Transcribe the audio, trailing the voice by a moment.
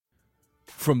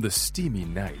From the steamy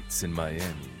nights in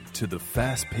Miami to the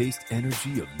fast-paced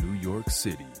energy of New York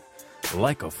City,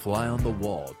 Like a Fly on the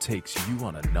Wall takes you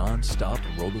on a non-stop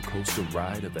roller coaster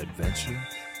ride of adventure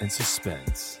and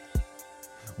suspense.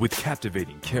 With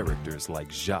captivating characters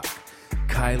like Jacques,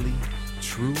 Kylie,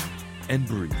 True, and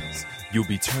Breeze, you'll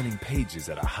be turning pages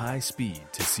at a high speed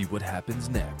to see what happens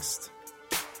next.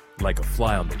 Like a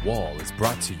Fly on the Wall is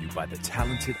brought to you by the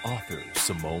talented author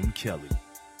Simone Kelly.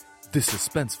 This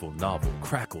suspenseful novel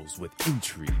crackles with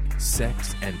intrigue,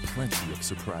 sex, and plenty of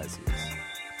surprises.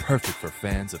 Perfect for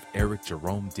fans of Eric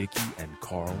Jerome Dickey and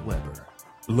Carl Weber.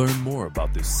 Learn more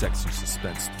about this sexy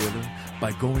suspense thriller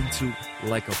by going to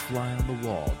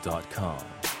likeaflyonthewall.com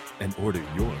and order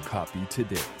your copy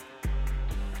today.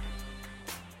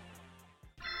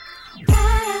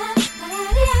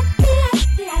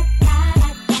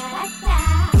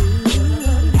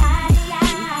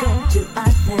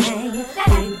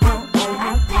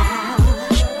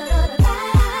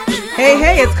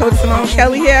 Hey, it's Coach Simone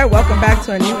Kelly here. Welcome back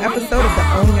to a new episode of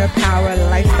the Own Your Power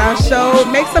Lifestyle Show.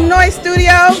 Make some noise,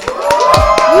 studio.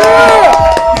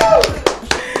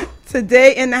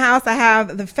 Today in the house, I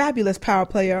have the fabulous power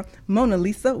player,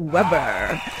 Monalisa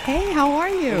Weber. Hey, how are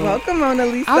you? Welcome,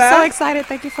 Monalisa. I'm so excited.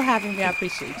 Thank you for having me. I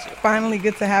appreciate you. Finally,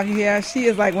 good to have you here. She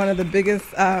is like one of the biggest,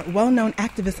 well-known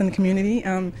activists in the community.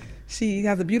 She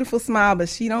has a beautiful smile, but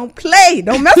she don't play.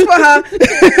 Don't mess with her.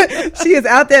 She is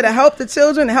out there to help the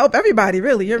children, to help everybody,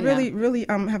 really. You're really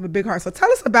have a big heart. So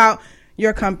tell us about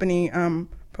your company,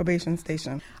 Probation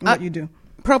Station, and what you do.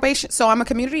 Probation. So I'm a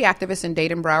community activist in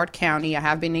Dade and Broward County. I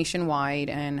have been nationwide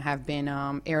and have been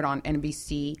aired on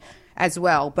NBC as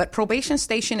well. But Probation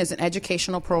Station is an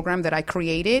educational program that I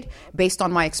created based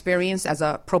on my experience as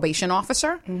a probation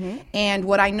officer. Mm-hmm. And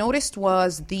what I noticed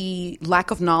was the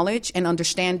lack of knowledge and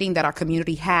understanding that our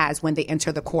community has when they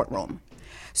enter the courtroom.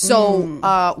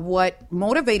 So what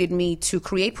motivated me to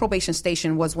create Probation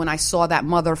Station was when I saw that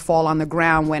mother fall on the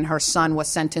ground when her son was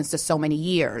sentenced to so many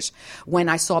years, when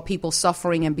I saw people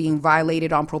suffering and being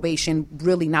violated on probation,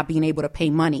 really not being able to pay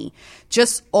money.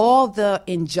 Just all the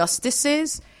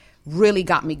injustices really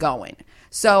got me going.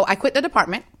 So I quit the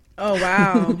department. Oh,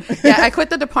 wow. Yeah, I quit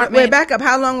the department. Wait, back up.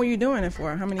 How long were you doing it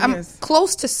for? How many years?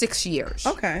 Close to 6 years.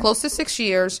 Okay. Close to 6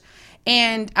 years.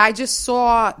 And I just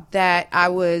saw that I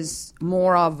was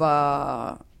more of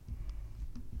I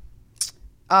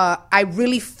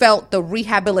really felt the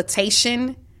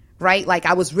rehabilitation, right? Like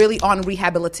I was really on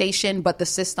rehabilitation, but the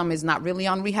system is not really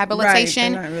on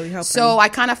rehabilitation. Right, they're not really helping. So I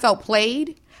kind of felt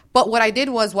played. But what I did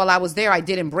was, while I was there, I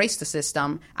did embrace the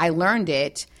system. I learned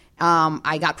it.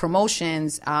 I got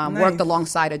promotions, worked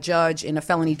alongside a judge in a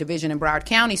felony division in Broward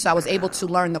County. So I was able to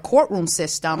learn the courtroom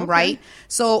system, right?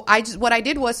 So what I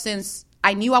did was, since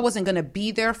I knew I wasn't going to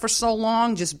be there for so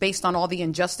long, just based on all the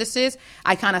injustices,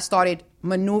 I kind of started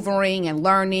maneuvering and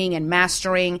learning and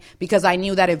mastering, because I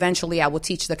knew that eventually I would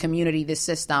teach the community this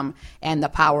system and the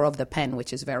power of the pen,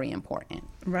 which is very important.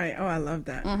 Right. Oh, I love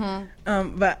that.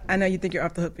 Mm-hmm. But I know you think you're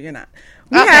off the hook, but you're not.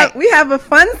 We have a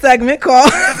fun segment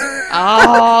called.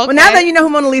 Oh, okay. Well, now that you know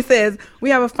who Monalisa is, we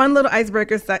have a fun little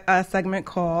icebreaker segment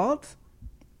called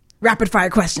Rapid Fire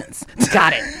Questions.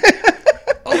 Got it.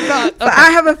 Oh, God. Okay. So I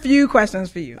have a few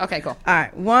questions for you. Okay, cool. All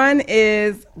right. One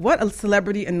is, what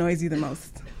celebrity annoys you the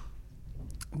most?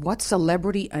 What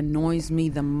celebrity annoys me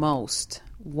the most?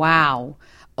 Wow.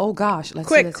 Oh gosh. Let's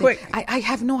quick. see. I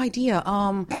have no idea.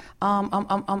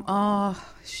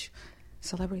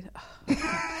 Celebrity.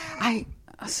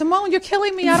 Simone, you're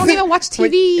killing me. I don't even watch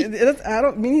TV. I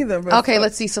don't, me neither. Okay,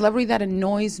 let's see. Celebrity that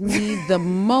annoys me the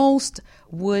most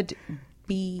would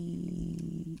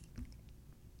be.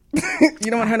 You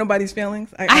don't want to hurt nobody's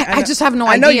feelings? I just have no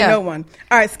idea. I know you know one.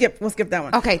 All right, we'll skip that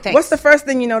one. Okay, thanks. What's the first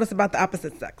thing you notice about the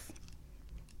opposite sex?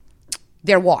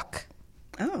 Their walk.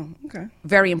 Oh, okay.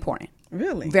 Very important.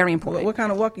 Really? Very important. What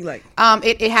kind of walk you like?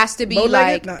 It has to be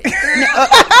bow-legged? like... No.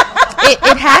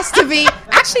 It has to be...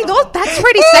 Actually, that's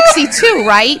pretty sexy too,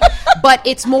 right? But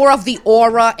it's more of the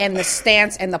aura and the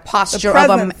stance and the posture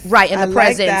of him. Right, and the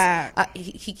presence. Like that.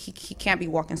 He can't be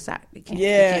walking sad.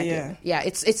 Yeah. Yeah,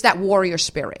 it's that warrior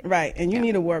spirit. Right, and you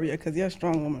need a warrior because you're a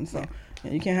strong woman, so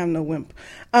you can't have no wimp.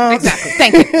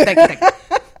 Exactly. Thank you.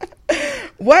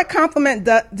 What compliment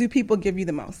do people give you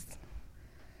the most?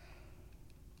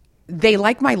 They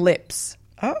like my lips.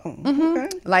 Oh, okay.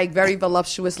 Like very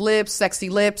voluptuous lips, sexy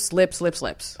lips.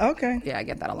 Okay. Yeah, I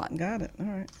get that a lot. Got it. All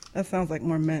right. That sounds like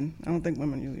more men. I don't think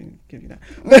women usually give you that.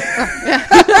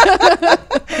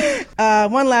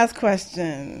 One last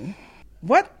question.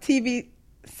 What TV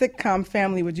sitcom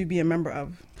family would you be a member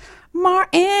of?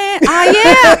 Martin. Oh,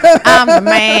 yeah. I'm the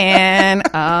man.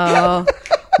 Oh,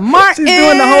 Martin. She's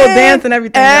doing the whole dance and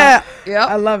everything. Yeah.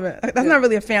 I love it. That's not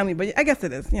really a family, but I guess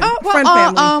it is. You know, friend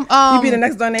family. You be the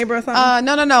next door neighbor or something?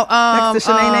 No. Next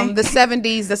to Shanae? The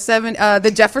 70s,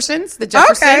 the Jeffersons. The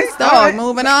Jeffersons. Okay. Dog, Right.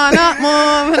 moving on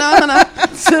up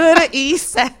to the east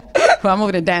side. Well, I'm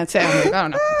moving to downtown. I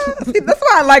don't know. See, that's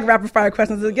why I like rapid fire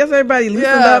questions. It gets everybody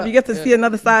loosened up. You get to see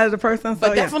another side of the person. So,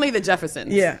 But definitely the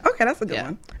Jeffersons. Yeah. Okay, that's a good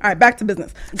one. All right, back to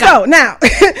business. So now,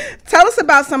 tell us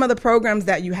about some of the programs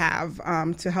that you have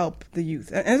to help the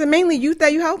youth. And is it mainly youth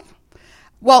that you help?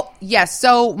 Well, yes.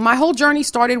 So my whole journey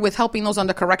started with helping those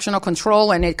under correctional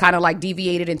control, and it kind of like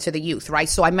deviated into the youth, right?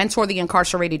 So I mentor the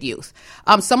incarcerated youth.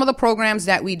 Some of the programs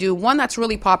that we do, one that's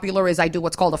really popular is I do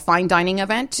what's called a fine dining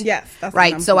event. Yes. That's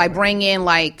right. So I bring in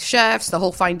like chefs, the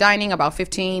whole fine dining, about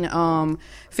 15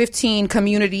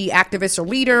 community activists or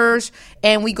leaders,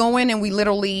 and we go in and we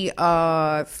literally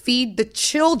feed the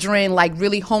children like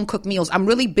really home cooked meals. I'm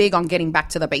really big on getting back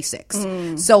to the basics.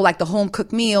 So like the home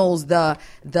cooked meals, the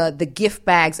gift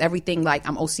bags, everything. Like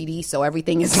I'm OCD, so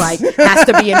everything is like has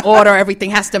to be in order. Everything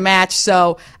has to match.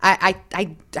 So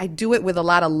I do it with a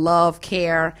lot of love,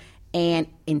 care, and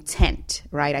intent,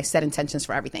 right? I set intentions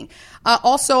for everything.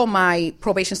 Also, my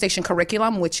probation station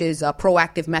curriculum, which is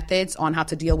proactive methods on how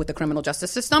to deal with the criminal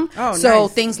justice system. Oh, so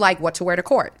nice. Things like what to wear to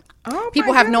court. Oh,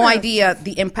 People my have no goodness. idea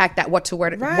the impact that what to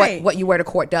wear, Right. what you wear to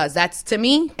court does. That's to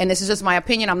me, and this is just my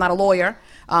opinion. I'm not a lawyer.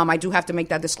 I do have to make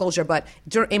that disclosure, but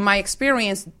in my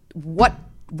experience, what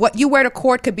you wear to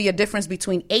court could be a difference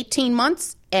between 18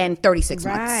 months and 36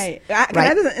 months. Right. Can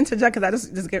I just interject because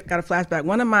I just got a flashback.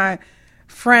 One of my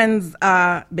friends'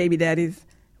 baby daddies,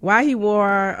 why he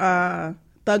wore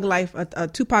Thug Life, a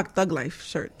Tupac Thug Life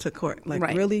shirt to court. Like,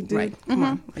 Right. really, dude? Right. Come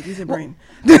on. Like, use your brain.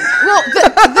 Well,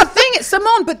 the thing is,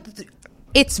 Simone, but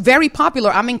it's very popular.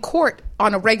 I'm in court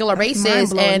on a regular basis,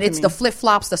 mind-blowing and to it's me. the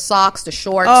flip-flops, the socks, the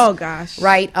shorts. Oh, gosh.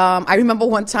 Right. I remember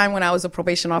one time when I was a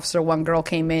probation officer, one girl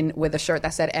came in with a shirt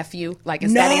that said F you, like,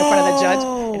 and standing in front of the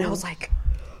judge. And I was like,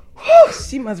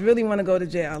 She must really want to go to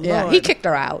jail. yeah, Lord. he kicked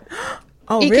her out.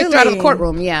 Oh, He really? kicked her out of the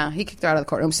courtroom. Yeah, he kicked her out of the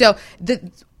courtroom. So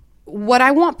what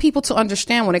I want people to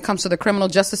understand when it comes to the criminal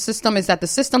justice system is that the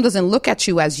system doesn't look at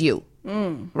you as you,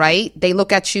 right? They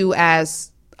look at you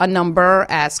as a number,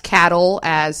 as cattle,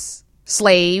 as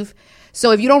slave.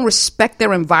 So if you don't respect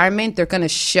their environment, they're going to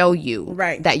show you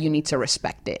that you need to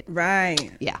respect it.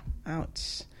 Right. Yeah.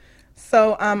 Ouch.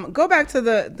 So go back to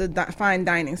the fine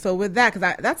dining. So with that,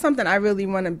 because that's something I really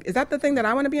want to. Is that the thing that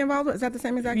I want to be involved with? Is that the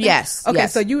same exact thing? Yes. Okay.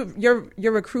 Yes. So you're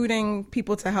recruiting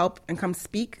people to help and come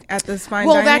speak at this fine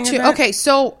Well, dining that too. event? Okay.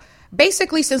 So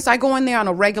basically, since I go in there on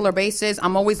a regular basis,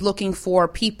 I'm always looking for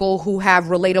people who have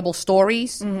relatable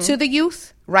stories to the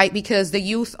youth, right? Because the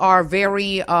youth are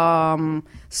very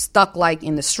stuck like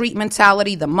in the street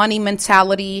mentality, the money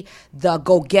mentality, the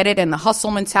go get it and the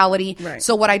hustle mentality. Right.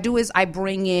 So what I do is I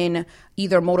bring in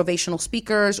either motivational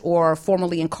speakers or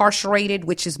formerly incarcerated,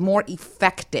 which is more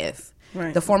effective.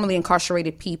 Right. The formerly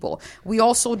incarcerated people. We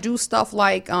also do stuff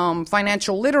like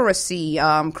financial literacy,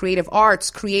 creative arts,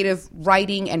 creative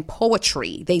writing, and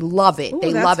poetry. They love it. Ooh,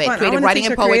 they that's love it. fun. Creative I writing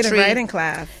teach and a creative poetry. writing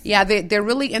class. Yeah, they're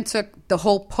really into the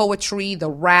whole poetry, the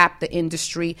rap, the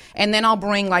industry. And then I'll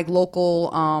bring like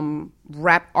local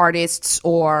rap artists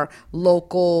or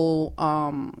local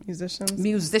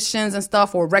musicians and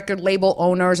stuff, or record label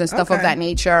owners and stuff of that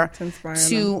nature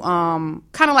to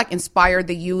kind of like inspire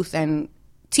the youth and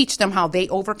teach them how they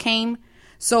overcame.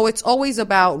 So it's always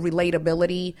about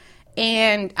relatability.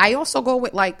 And I also go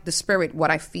with like the spirit,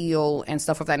 what I feel and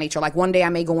stuff of that nature. Like one day I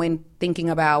may go in thinking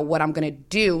about what I'm going to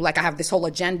do. Like I have this whole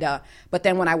agenda. But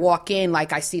then when I walk in,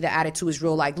 like I see the attitude is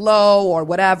real like low or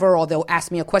whatever, or they'll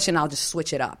ask me a question, I'll just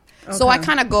switch it up. Okay. So I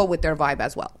kind of go with their vibe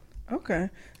as well. Okay.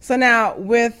 So now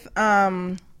with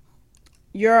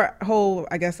your whole,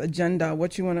 I guess, agenda,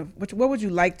 what would you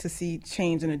like to see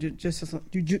change in the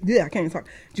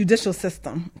judicial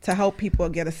system to help people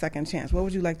get a second chance? What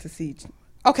would you like to see?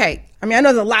 Okay. I mean, I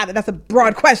know there's a lot. That's a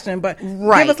broad question, but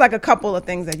Right. give us like a couple of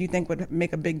things that you think would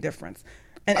make a big difference.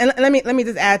 And let me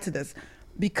just add to this,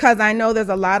 because I know there's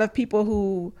a lot of people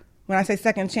who, when I say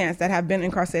second chance, that have been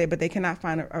incarcerated, but they cannot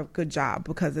find a good job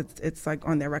because it's like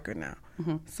on their record now.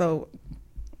 Mm-hmm. So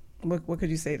what could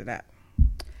you say to that?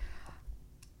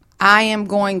 I am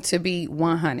going to be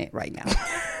 100 right now.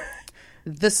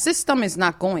 The system is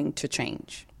not going to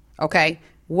change, okay?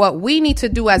 What we need to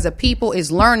do as a people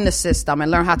is learn the system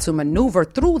and learn how to maneuver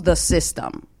through the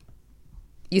system.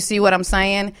 You see what I'm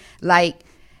saying? Like,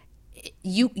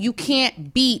 you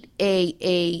can't beat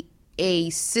a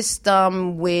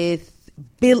system with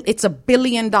it's a $1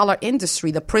 billion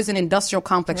industry, the prison industrial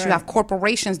complex. Right. You have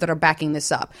corporations that are backing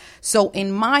this up. So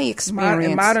in my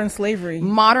experience, modern slavery,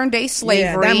 modern day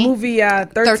slavery, that movie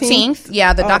 13th,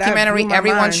 yeah, the that documentary blew my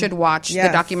everyone mind. should watch. Yes.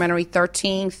 The documentary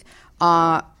 13th.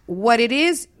 What it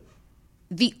is,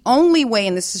 the only way,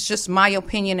 and this is just my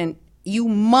opinion, and you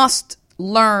must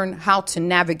learn how to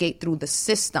navigate through the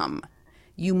system.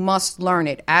 You must learn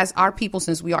it. As our people,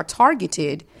 since we are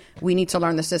targeted, we need to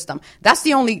learn the system. That's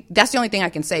the only thing I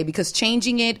can say, because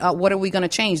changing it, what are we going to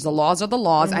change? The laws are the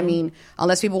laws. Mm-hmm. I mean,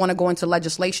 unless people want to go into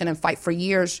legislation and fight for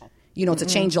years, to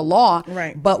change a law.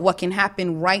 Right. But what can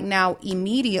happen right now,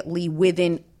 immediately,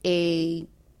 within a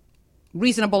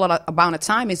reasonable amount of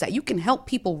time, is that you can help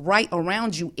people right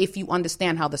around you if you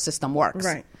understand how the system works.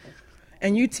 Right.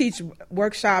 And you teach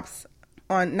workshops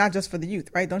on not just for the youth,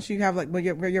 right? Don't you have where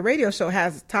your radio show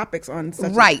has topics on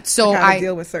such right? So how I to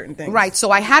deal with certain things, right?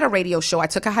 So I had a radio show. I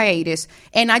took a hiatus,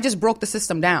 and I just broke the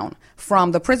system down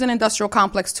from the prison industrial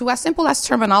complex to as simple as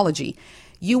terminology.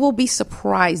 You will be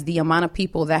surprised the amount of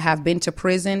people that have been to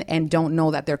prison and don't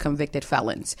know that they're convicted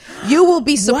felons. You will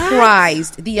be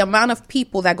surprised the amount of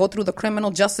people that go through the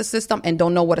criminal justice system and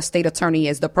don't know what a state attorney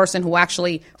is, the person who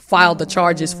actually filed the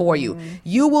charges for you.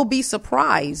 You will be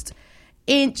surprised.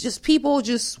 And just people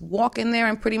just walk in there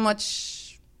and pretty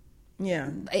much,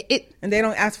 and they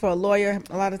don't ask for a lawyer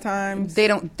a lot of times.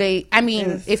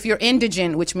 If you're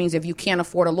indigent, which means if you can't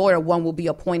afford a lawyer, one will be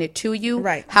appointed to you.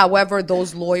 Right. However,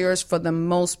 those lawyers, for the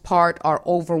most part, are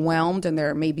overwhelmed, and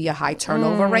there may be a high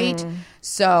turnover rate.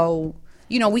 So,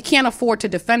 we can't afford to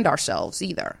defend ourselves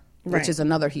either, which is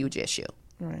another huge issue.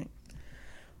 Right.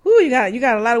 Ooh, you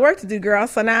got a lot of work to do, girl.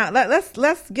 So now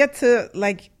let's get to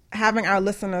having our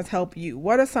listeners help you.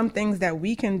 What are some things that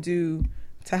we can do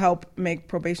to help make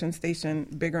Probation Station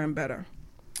bigger and better?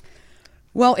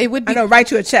 Well, it would be... I know,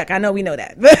 write you a check. I know we know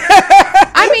that.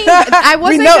 I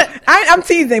wasn't... I'm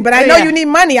teasing, but I know you need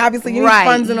money. Obviously, you need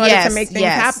funds in order to make things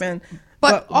happen.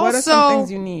 But also, what are some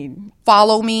things you need?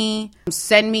 Follow me,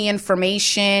 send me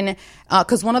information,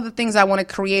 because one of the things I want to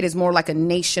create is more like a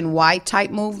nationwide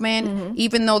type movement,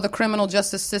 even though the criminal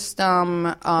justice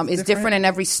system is different in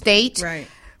every state. Right.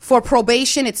 For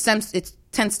probation, it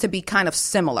tends to be kind of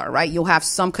similar, right? You'll have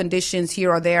some conditions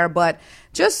here or there, but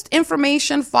just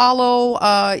information, follow,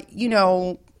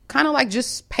 kind of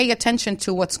just pay attention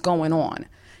to what's going on.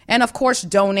 And of course,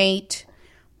 donate.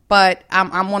 But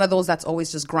I'm one of those that's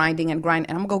always just grinding, and I'm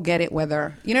gonna go get it.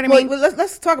 Whether you know what I mean. Well,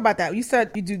 let's talk about that. You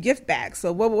said you do gift bags.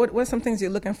 So what are some things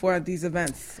you're looking for at these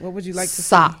events? What would you like to see?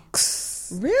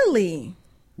 Socks. Really?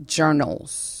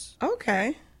 Journals.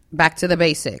 Okay. Back to the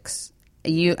basics.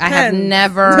 I have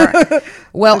never.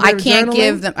 Well, I can't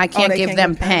give them. I can't give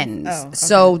them pens. Oh, okay.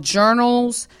 So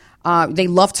journals. They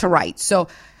love to write. So.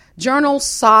 Journals,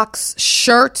 socks,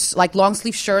 shirts, like long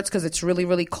sleeve shirts, because it's really,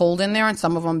 really cold in there, and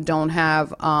some of them don't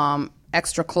have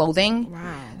extra clothing.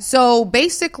 Wow. So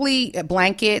basically,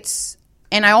 blankets,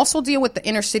 and I also deal with the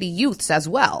inner city youths as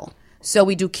well. So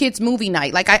we do kids movie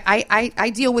night. Like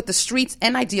I deal with the streets,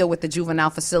 and I deal with the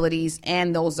juvenile facilities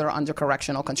and those that are under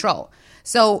correctional control.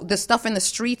 So the stuff in the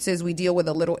streets is we deal with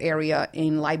a little area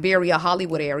in Liberia,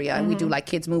 Hollywood area, and we do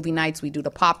kids movie nights. We do the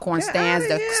popcorn stands,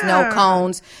 the snow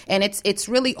cones, and it's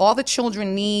really all the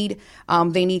children need.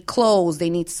 They need clothes, they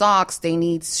need socks, they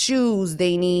need shoes,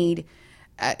 they need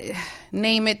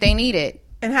name it, they need it.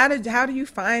 And how do you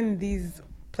find these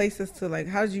places to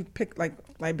how did you pick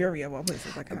Liberia? What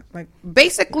places like?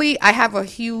 Basically, I have a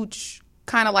huge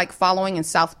kind of following in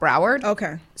South Broward.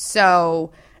 Okay.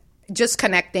 So just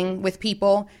connecting with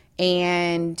people,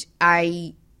 and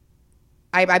I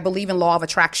believe in law of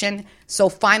attraction. So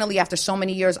finally, after so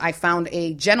many years, I found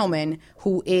a gentleman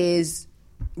who is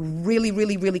really,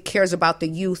 really, really cares about the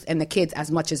youth and the kids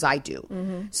as much as I do.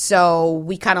 Mm-hmm. So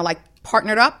we kind of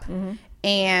partnered up. Mm-hmm.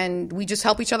 And we just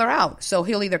help each other out. So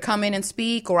he'll either come in and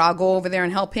speak, or I'll go over there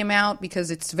and help him out,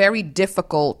 because it's very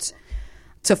difficult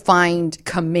to find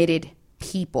committed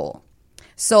people.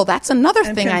 So that's another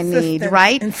thing I need,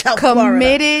 right?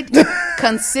 Committed,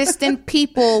 consistent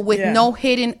people with no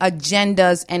hidden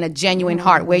agendas and a genuine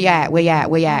heart. Where you at? Where you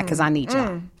at? Where you at? Because I need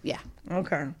y'all. Yeah.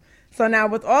 Okay. So now,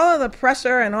 with all of the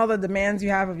pressure and all the demands you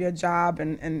have of your job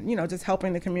and just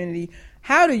helping the community,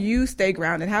 how do you stay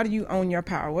grounded? How do you own your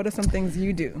power? What are some things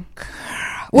you do?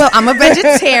 Well, I'm a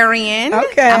vegetarian.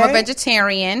 Okay. I'm a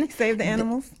vegetarian. Save the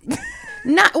animals?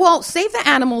 Save the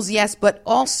animals, yes, but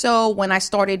also when I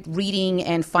started reading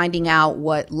and finding out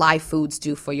what live foods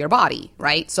do for your body,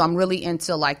 right? So I'm really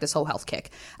into this whole health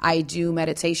kick. I do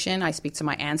meditation. I speak to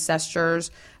my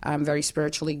ancestors. I'm very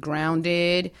spiritually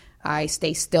grounded. I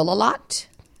stay still a lot,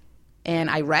 and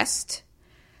I rest.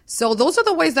 So those are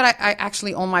the ways that I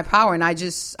actually own my power, and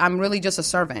I'm really just a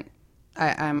servant.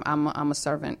 I'm a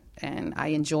servant, and I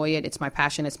enjoy it. It's my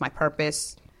passion. It's my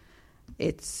purpose.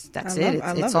 It's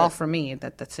all for me.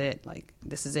 That's it. Like,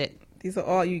 this is it. These are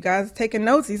all, you guys taking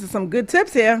notes. These are some good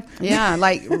tips here. Yeah,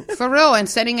 like for real. And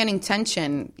setting an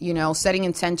intention, setting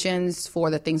intentions for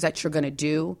the things that you're going to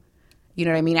do. You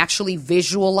know what I mean? Actually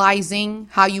visualizing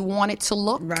how you want it to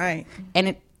look. Right. And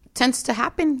it tends to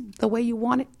happen the way you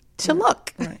want it to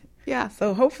look. Right. Yeah.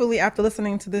 So hopefully after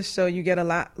listening to this show, you get a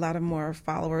lot of more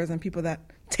followers and people that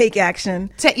take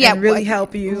action and really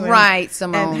help you. Right,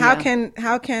 Simone. And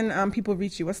how can people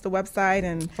reach you? What's the website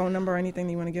and phone number or anything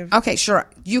that you want to give? Okay, sure.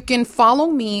 You can follow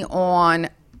me on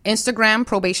Instagram,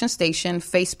 Probation Station,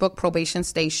 Facebook, Probation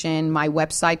Station, my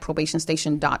website,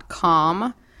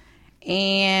 probationstation.com,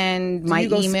 and my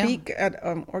email. Do you go speak at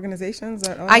organizations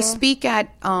at all? I speak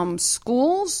at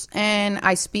schools, and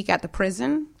I speak at the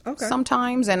prison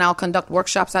sometimes, and I'll conduct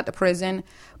workshops at the prison.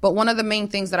 But one of the main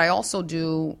things that I also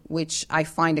do, which I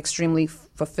find extremely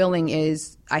fulfilling,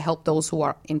 is I help those who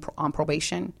are on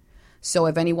probation. So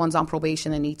if anyone's on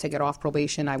probation and need to get off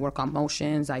probation, I work on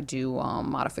motions. I do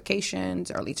modifications,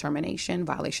 early termination,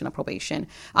 violation of probation.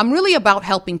 I'm really about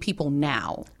helping people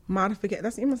now. Modification.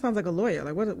 That even sounds like a lawyer.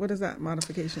 Like what is that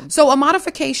modification? So a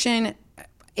modification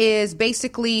is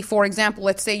basically, for example,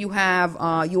 let's say you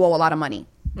owe a lot of money,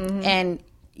 and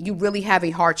you really have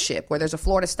a hardship where there's a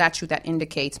Florida statute that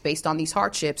indicates based on these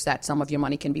hardships that some of your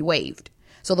money can be waived.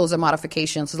 So those are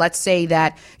modifications. So let's say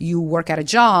that you work at a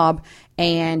job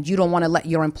and you don't want to let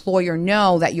your employer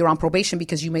know that you're on probation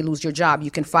because you may lose your job. You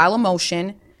can file a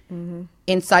motion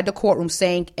inside the courtroom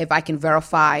saying, if I can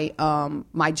verify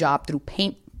my job through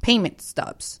payment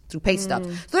stubs, through pay stubs.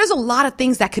 So there's a lot of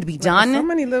things that could be done. So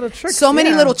many little tricks. So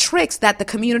many little tricks that the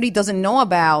community doesn't know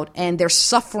about, and they're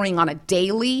suffering on a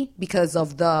daily because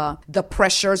of the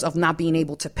pressures of not being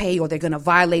able to pay, or they're going to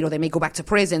violate, or they may go back to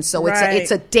prison. So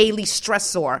it's a daily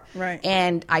stressor. Right.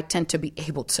 And I tend to be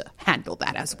able to handle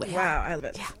that as well. Wow, I love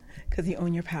it. Yeah. Because you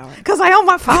own your power. Because I own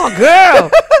my power,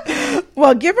 girl.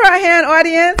 Well, give her a hand,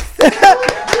 audience, for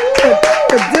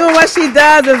doing what she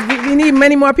does. We need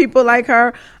many more people like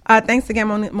her. Thanks again,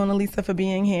 Monalisa, for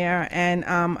being here. And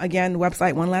again,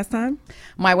 website one last time.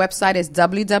 My website is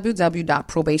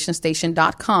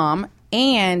www.probationstation.com.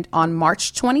 And on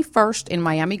March 21st in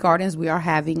Miami Gardens, we are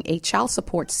having a child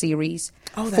support series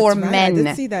for men. I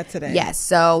did see that today. Yes,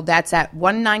 so that's at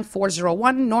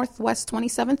 19401 Northwest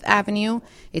 27th Avenue.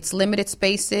 It's limited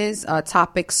spaces.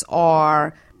 Topics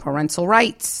are parental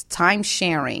rights, time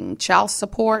sharing, child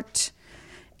support,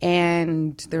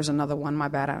 and there's another one. My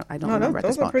bad, I don't remember at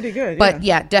this point. Those are pretty good. But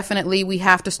yeah, definitely we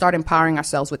have to start empowering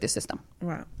ourselves with this system.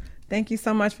 Wow. Thank you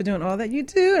so much for doing all that you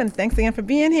do, and thanks again for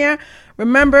being here.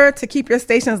 Remember to keep your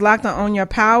stations locked on Own Your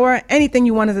Power. Anything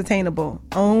you want is attainable.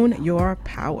 Own your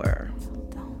power.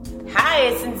 Hi,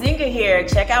 it's Nzinga here.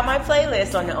 Check out my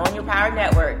playlist on the Own Your Power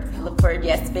Network. Look for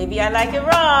Yes, Baby, I Like It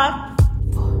Raw.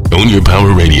 Own Your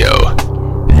Power Radio.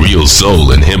 Real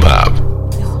soul and hip-hop.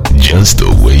 Just the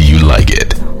way you like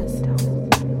it.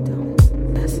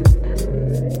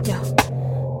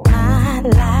 My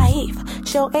life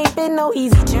sure ain't been no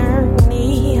easy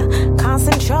journey.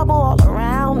 Constant trouble all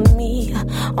around me.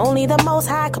 Only the Most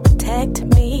High could protect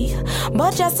me,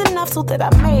 but just enough so that I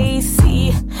may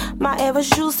see my ever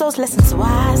choose those lessons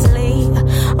wisely.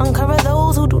 Uncover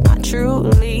those who do not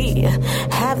truly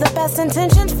have the best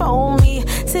intentions for me.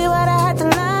 See what I had to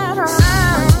learn.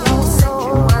 You said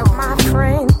you were my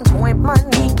friend. When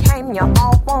money came, you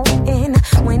all want in.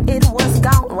 When it was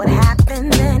gone, what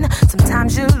happened then?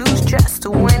 Sometimes you lose just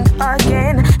to win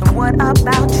again. And what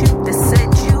about you that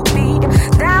said you'd be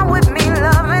down with me,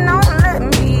 loving, don't let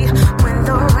me? When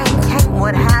the rain came,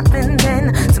 what happened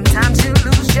then? Sometimes you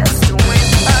lose just to win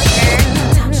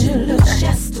again. Sometimes you lose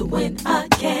just to win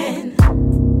again.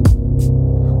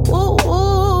 Ooh,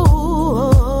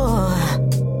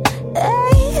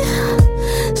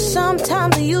 hey.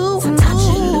 Sometimes you lose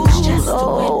just to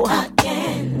win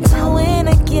again. To win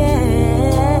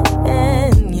again,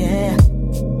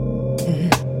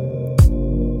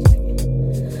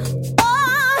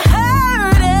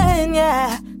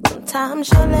 yeah. Sometimes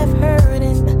you're left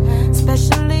hurting,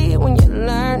 especially when you're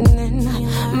learning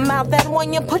about that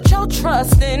one you put your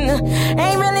trust in.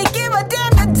 Ain't really give a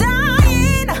damn to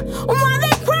dying. Why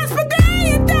they press for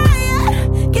day and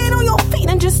dying? Get on your feet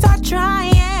and just start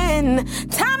trying.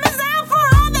 Time is out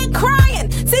for all that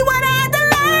crying. See what I had to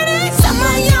learn is some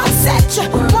of y'all said you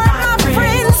were my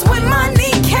friends. When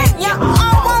money came, you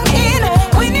all want in.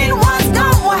 When it was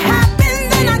gone, what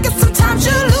happened then? I guess sometimes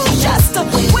you lose just to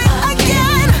win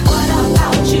again.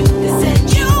 You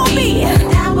be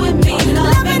down with me,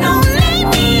 loving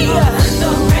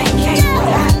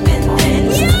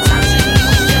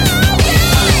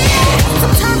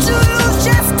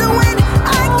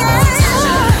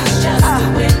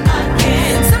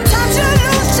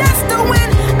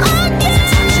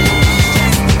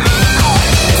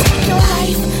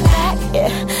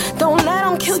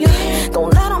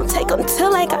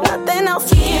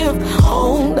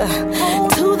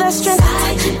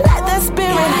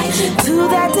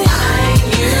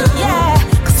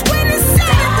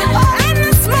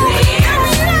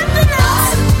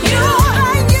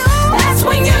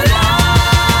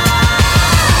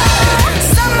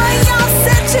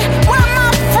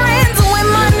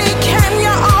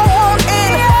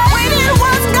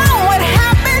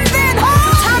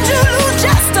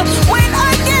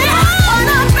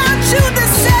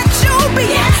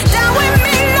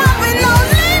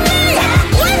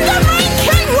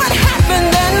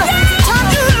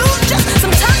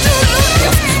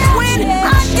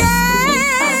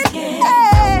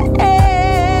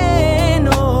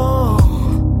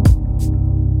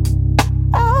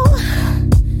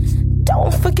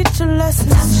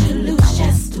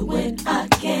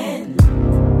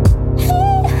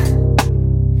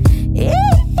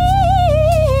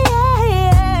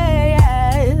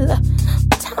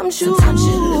Sometimes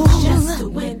you